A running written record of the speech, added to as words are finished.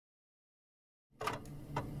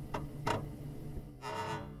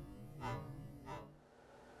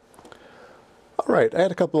Right, I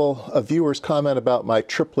had a couple of viewers comment about my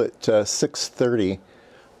Triplett 630.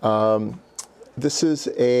 This is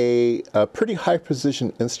a pretty high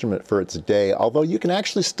precision instrument for its day, although you can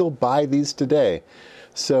actually still buy these today.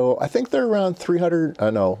 So I think they're around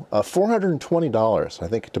 $420. I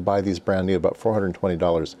think to buy these brand new, about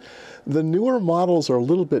 $420. The newer models are a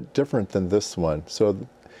little bit different than this one. So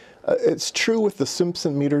it's true with the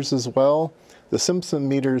Simpson meters as well. The Simpson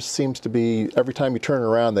meters seems to be, every time you turn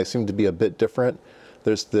around, they seem to be a bit different.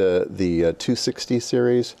 There's the 260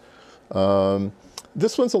 series.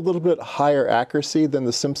 This one's a little bit higher accuracy than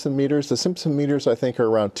the Simpson meters. The Simpson meters, I think, are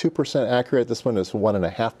around 2% accurate. This one is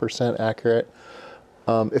 1.5% accurate.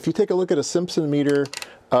 If you take a look at a Simpson meter,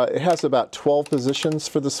 it has about 12 positions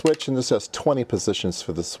for the switch, and this has 20 positions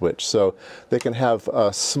for the switch. So they can have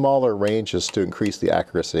smaller ranges to increase the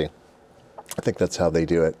accuracy. I think that's how they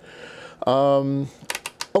do it.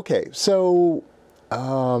 Okay, so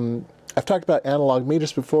I've talked about analog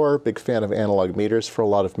meters before. Big fan of analog meters for a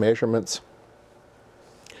lot of measurements.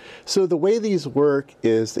 So the way these work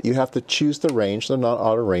is that you have to choose the range. They're not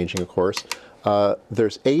auto-ranging, of course.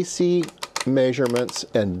 There's AC measurements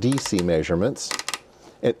and DC measurements.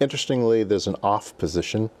 And interestingly, there's an off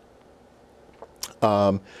position.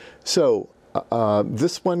 This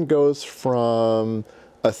one goes from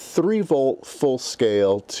a 3 volt full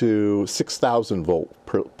scale to 6,000 volt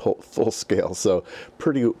full scale. So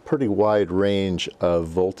pretty wide range of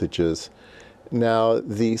voltages. Now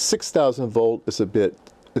the 6,000 volt is a bit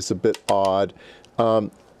odd.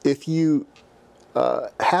 If you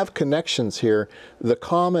have connections here, the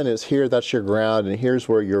common is here, that's your ground, and here's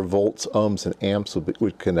where your volts, ohms, and amps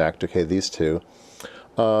would connect. Okay, these two.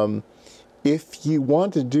 If you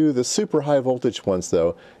want to do the super high voltage ones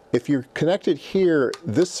though, if you're connected here,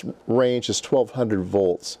 this range is 1200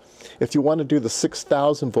 volts. If you want to do the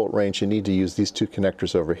 6,000 volt range, you need to use these two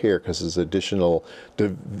connectors over here because there's additional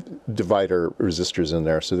divider resistors in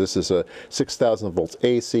there. So this is a 6,000 volts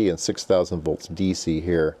AC and 6,000 volts DC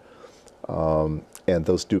here. And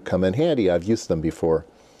those do come in handy. I've used them before.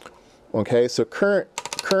 Okay, so current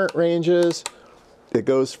ranges, it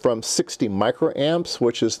goes from 60 microamps,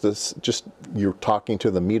 which is this, just you're talking to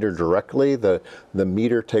the meter directly. The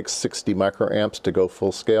meter takes 60 microamps to go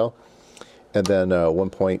full scale. And then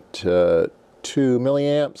 1.2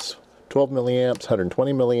 milliamps, 12 milliamps,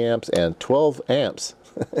 120 milliamps, and 12 amps.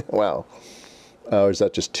 Wow. Or is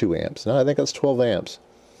that just 2 amps? No, I think that's 12 amps.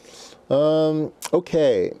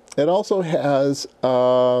 Okay, it also has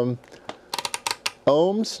ohms.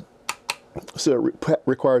 So it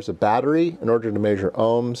requires a battery in order to measure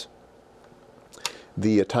ohms.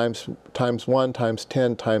 The times 1, times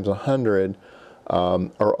 10, times 100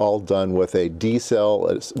 are all done with a D cell,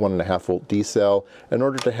 a 1.5 volt D cell. In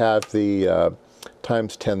order to have the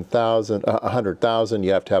times 10,000, 100,000,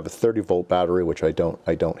 you have to have a 30 volt battery, which I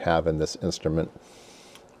don't have in this instrument.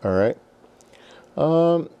 All right.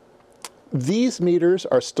 These meters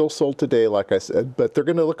are still sold today, like I said, but they're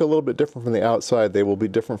going to look a little bit different from the outside. They will be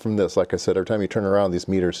different from this. Like I said, every time you turn around, these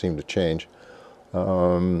meters seem to change.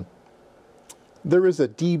 There is a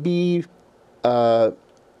dB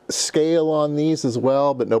scale on these as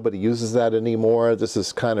well, but nobody uses that anymore. This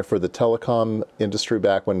is kind of for the telecom industry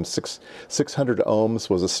back when 600 ohms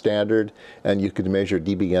was a standard, and you could measure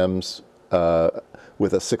dBms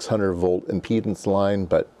with a 600 volt impedance line,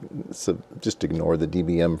 but so just ignore the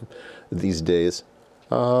dBm these days.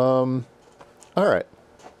 All right,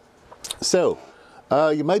 so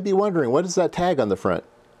you might be wondering, what is that tag on the front?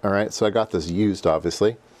 All right, so I got this used,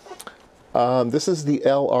 obviously. This is the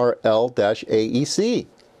LRL-AEC.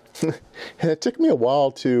 And it took me a while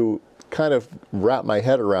to kind of wrap my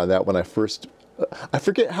head around that when I first, I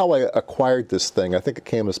forget how I acquired this thing. I think it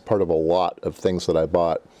came as part of a lot of things that I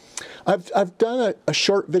bought. I've done a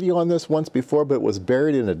short video on this once before, but it was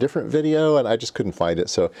buried in a different video and I just couldn't find it.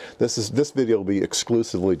 So this video will be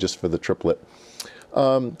exclusively just for the Triplett.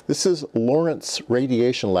 This is Lawrence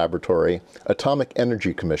Radiation Laboratory, Atomic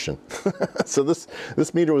Energy Commission. So this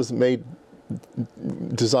meter was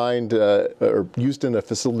designed or used in a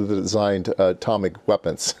facility that designed atomic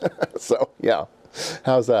weapons. So yeah,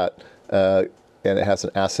 how's that? And it has an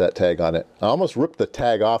asset tag on it. I almost ripped the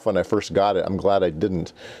tag off when I first got it. I'm glad I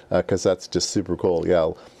didn't, because that's just super cool.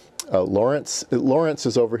 Yeah, Lawrence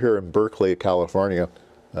is over here in Berkeley, California.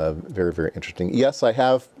 Very, very interesting. Yes, I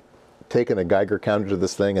have taken a Geiger counter to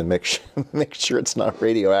this thing and make sure it's not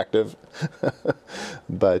radioactive.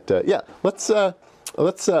 But yeah, let's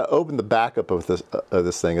open the backup of this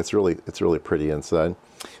thing. It's really pretty inside.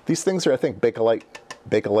 These things are, I think,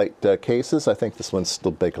 Bakelite cases. I think this one's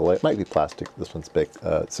still Bakelite. It might be plastic. This one's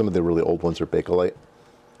some of the really old ones are Bakelite.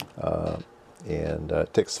 And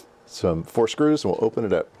it takes some 4 screws and we'll open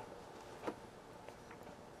it up.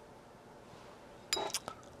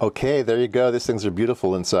 Okay, there you go. These things are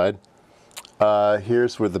beautiful inside.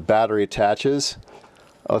 Here's where the battery attaches.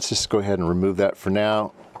 Let's just go ahead and remove that for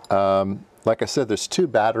now. Like I said, there's 2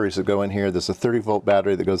 batteries that go in here. There's a 30-volt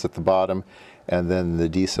battery that goes at the bottom, and then the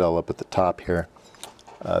D cell up at the top here.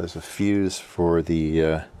 There's a fuse for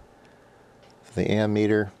the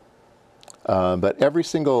ammeter. But every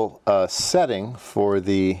single setting for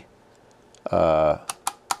the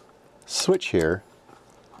switch here,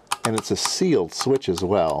 and it's a sealed switch as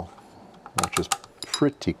well, which is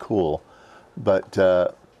pretty cool. But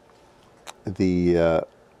the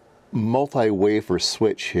multi-wafer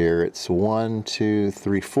switch here, it's 1, 2,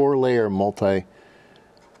 3, 4-layer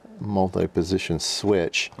multi-position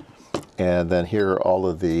switch, and then here are all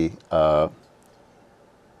of the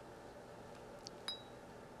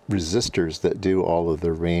resistors that do all of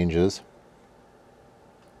the ranges.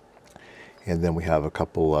 And then we have a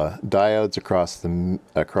couple diodes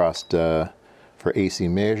across for AC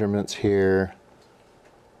measurements here.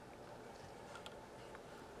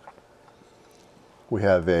 We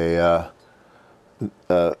have a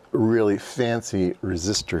really fancy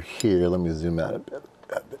resistor here. Let me zoom out a bit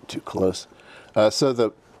too close. So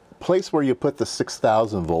the place where you put the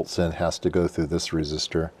 6,000 volts in has to go through this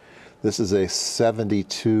resistor. This is a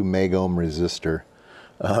 72 megohm resistor.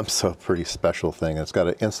 So a pretty special thing. It's got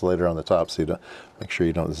an insulator on the top, so you don't, make sure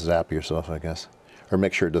you don't zap yourself, I guess, or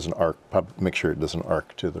make sure it doesn't arc. Make sure it doesn't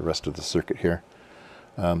arc to the rest of the circuit here.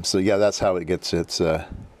 So yeah, that's how it gets its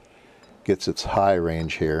high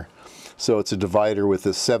range here. So it's a divider with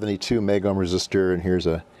this 72 megohm resistor, and here's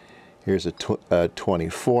a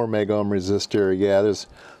 24 megohm resistor. Yeah, there's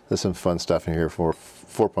some fun stuff in here for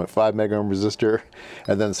 4.5 megohm resistor,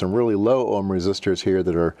 and then some really low ohm resistors here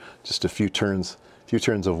that are just a few turns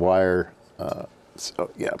of wire.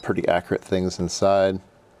 So yeah, pretty accurate things inside.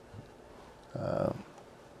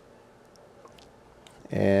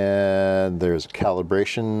 And there's a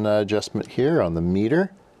calibration adjustment here on the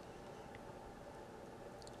meter.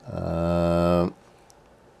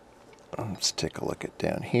 Let's take a look at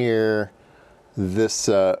down here. This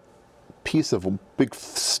piece of big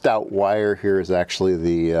stout wire here is actually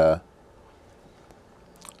the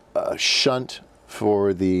shunt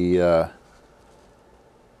for the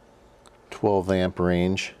 12 amp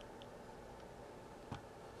range,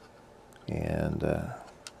 and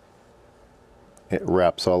it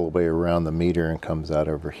wraps all the way around the meter and comes out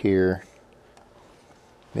over here.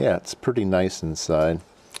 Yeah, it's pretty nice inside.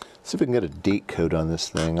 Let's see if we can get a date code on this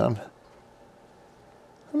thing. I'm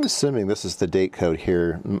assuming this is the date code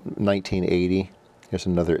here, 1980. Here's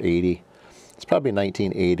another 80. It's probably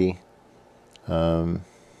 1980.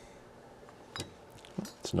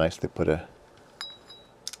 It's nice they put a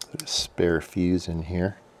spare fuse in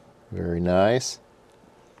here. Very nice.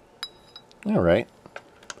 All right.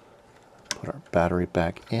 Put our battery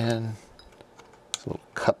back in. There's a little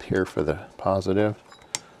cup here for the positive.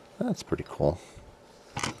 That's pretty cool.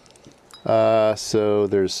 So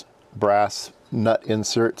there's brass nut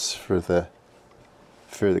inserts for the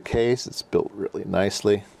case. It's built really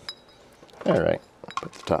nicely. All right.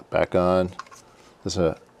 Put the top back on. There's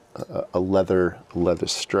a leather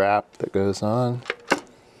strap that goes on.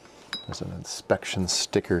 There's an inspection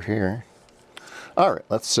sticker here. All right,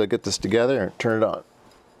 let's get this together and turn it on.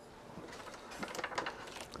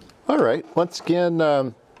 All right, once again,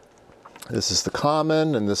 this is the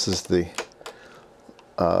common, and this is the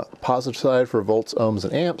positive side for volts, ohms,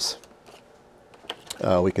 and amps.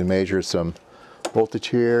 We can measure some voltage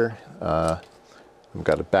here. We've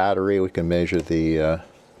got a battery. We can measure the...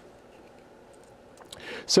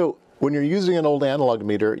 So when you're using an old analog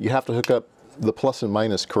meter, you have to hook up the plus and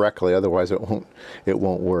minus correctly, otherwise it won't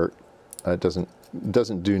work. It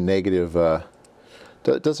doesn't do negative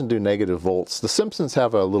volts. The Simpsons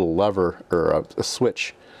have a little lever or a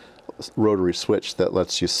switch, rotary switch, that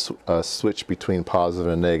lets you switch between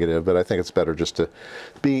positive and negative. But I think it's better just to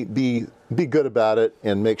be good about it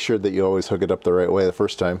and make sure that you always hook it up the right way the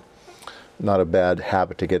first time. Not a bad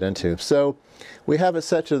habit to get into. So we have it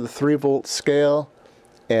set to the 3-volt scale,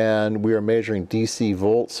 and we are measuring DC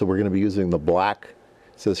volts, so we're going to be using the black.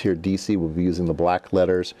 It says here DC, we'll be using the black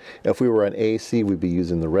letters. If we were on AC, we'd be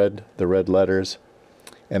using the red letters.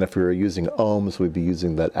 And if we were using ohms, we'd be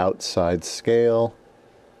using that outside scale,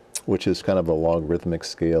 which is kind of a logarithmic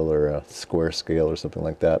scale or a square scale or something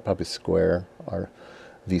like that. Probably square, R,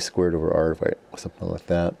 V squared over R, something like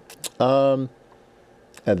that. And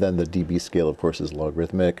then the dB scale, of course, is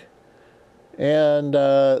logarithmic. And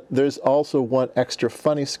there's also one extra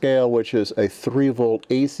funny scale, which is a 3-volt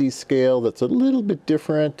AC scale that's a little bit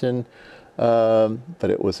different and but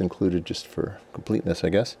it was included just for completeness, I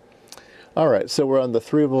guess. All right, so we're on the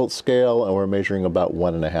 3-volt scale, and we're measuring about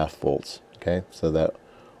 1.5 volts. Okay, so that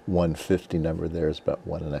 150 number there is about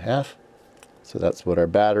 1.5. So that's what our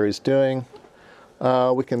battery's doing.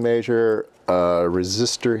 We can measure a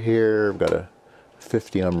resistor here. We've got a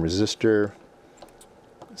 50 ohm resistor.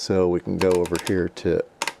 So we can go over here to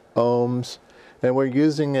ohms. And we're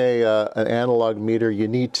using an analog meter. You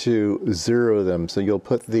need to zero them. So you'll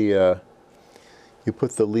put the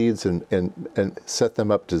leads and set them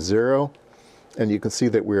up to 0. And you can see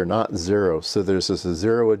that we're not 0. So there's this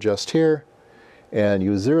 0 adjust here. And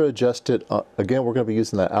you 0 adjust it. Again, we're going to be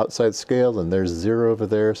using that outside scale. And there's 0 over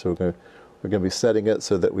there. So we're going to be setting it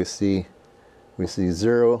so that we see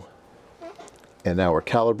 0. And now we're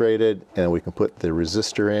calibrated. And we can put the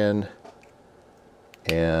resistor in.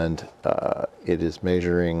 And it is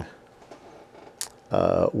measuring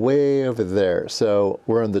way over there. So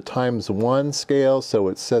we're on the ×1 scale, so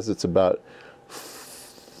it says it's about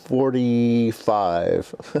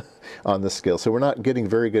 45 on the scale. So we're not getting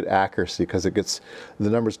very good accuracy because the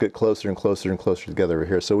numbers get closer and closer and closer together over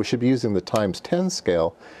here. So we should be using the ×10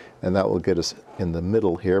 scale, and that will get us in the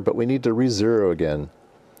middle here, but we need to re-zero again.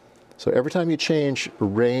 So every time you change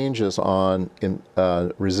ranges on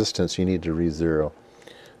resistance, you need to re-zero.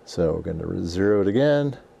 So we're going to zero it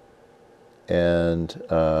again and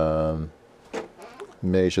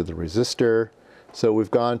measure the resistor. So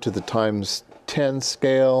we've gone to the ×10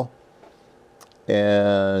 scale,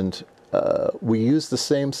 and we use the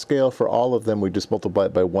same scale for all of them. We just multiply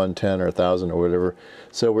it by 110 or 1,000 or whatever.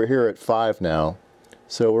 So we're here at 5 now.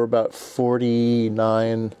 So we're about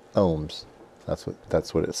 49 ohms.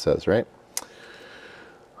 That's what it says, right?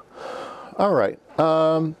 All right.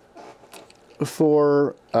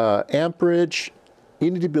 For amperage,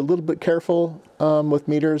 you need to be a little bit careful with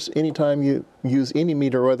meters. Anytime you use any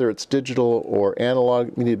meter, whether it's digital or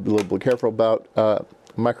analog, you need to be a little bit careful about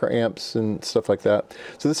microamps and stuff like that.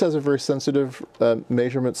 So this has a very sensitive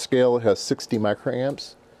measurement scale. It has 60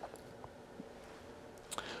 microamps.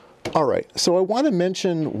 All right, so I want to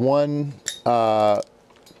mention one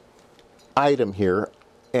item here,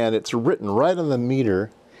 and it's written right on the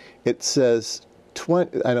meter. It says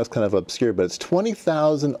I know it's kind of obscure, but it's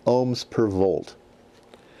 20,000 ohms per volt.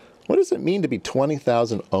 What does it mean to be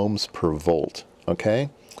 20,000 ohms per volt?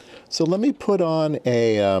 Okay, so let me put on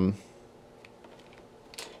a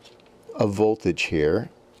voltage here.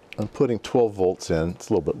 I'm putting 12 volts in. It's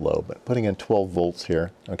a little bit low, but putting in 12 volts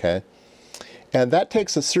here, okay? And that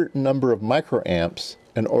takes a certain number of microamps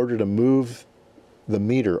in order to move the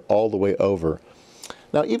meter all the way over.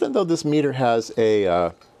 Now, even though this meter has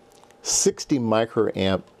a 60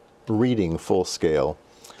 microamp reading full scale,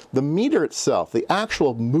 the meter itself, the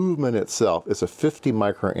actual movement itself, is a 50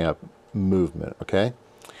 microamp movement, okay?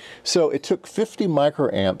 So it took 50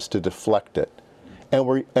 microamps to deflect it, and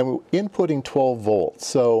we're inputting 12 volts.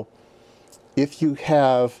 So if you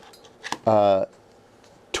have 12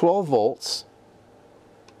 volts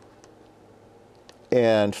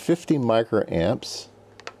and 50 microamps,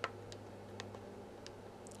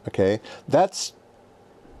 okay, that's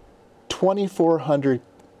 240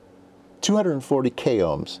 k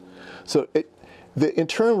ohms. So the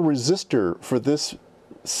internal resistor for this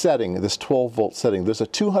setting, this 12 volt setting, there's a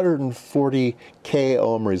 240 k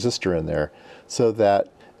ohm resistor in there, so that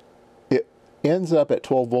it ends up at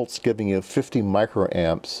 12 volts giving you 50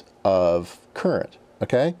 microamps of current,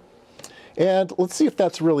 okay? And let's see if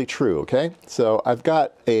that's really true, okay? So I've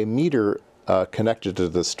got a meter connected to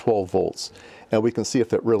this 12 volts, and we can see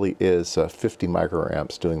if it really is 50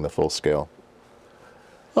 microamps doing the full scale.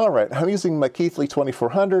 All right, I'm using my Keithley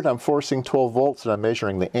 2400. I'm forcing 12 volts, and I'm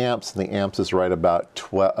measuring the amps, and the amps is right about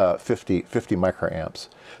 50 microamps.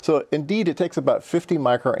 So indeed, it takes about 50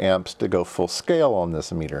 microamps to go full scale on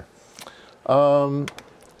this meter. And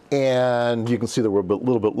you can see that we're a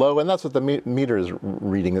little bit low, and that's what the meter is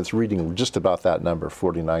reading. It's reading just about that number,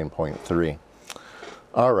 49.3.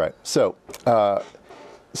 All right, so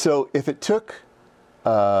if it took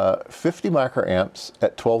 50 microamps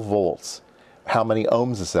at 12 volts, how many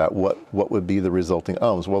ohms is that? What would be the resulting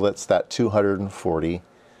ohms? Well, that's that 240 k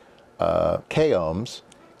ohms.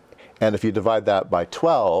 And if you divide that by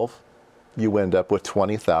 12, you end up with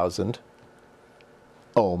 20,000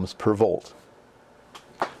 ohms per volt.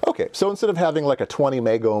 Okay, so instead of having like a 20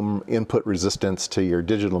 megohm input resistance to your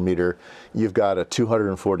digital meter, you've got a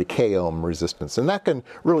 240 k ohm resistance. And that can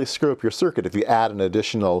really screw up your circuit if you add an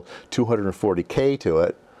additional 240 k to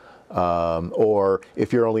it. Or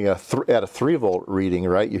if you're only at a 3 volt reading,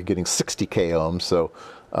 right, you're getting 60 k ohms. So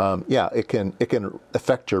yeah, it can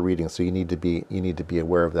affect your reading. So you need to be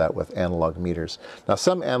aware of that with analog meters. Now,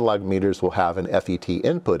 some analog meters will have an FET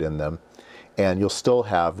input in them, and you'll still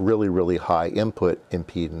have really high input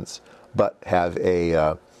impedance, but have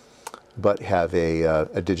a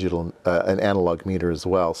digital an analog meter as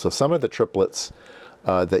well. So some of the triplets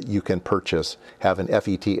that you can purchase have an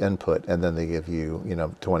FET input, and then they give you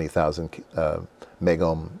 20,000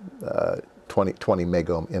 megohm 20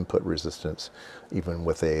 megohm input resistance, even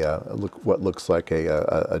with what looks like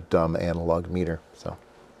a dumb analog meter. So,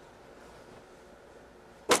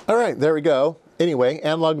 all right, there we go. Anyway,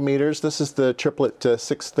 analog meters. This is the Triplett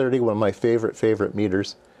 630, one of my favorite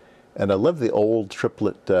meters, and I love the old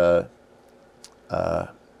Triplett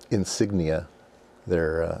insignia.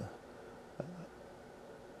 Their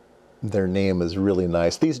name is really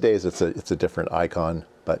nice. These days, it's a different icon,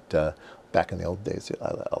 but back in the old days,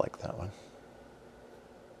 I like that one.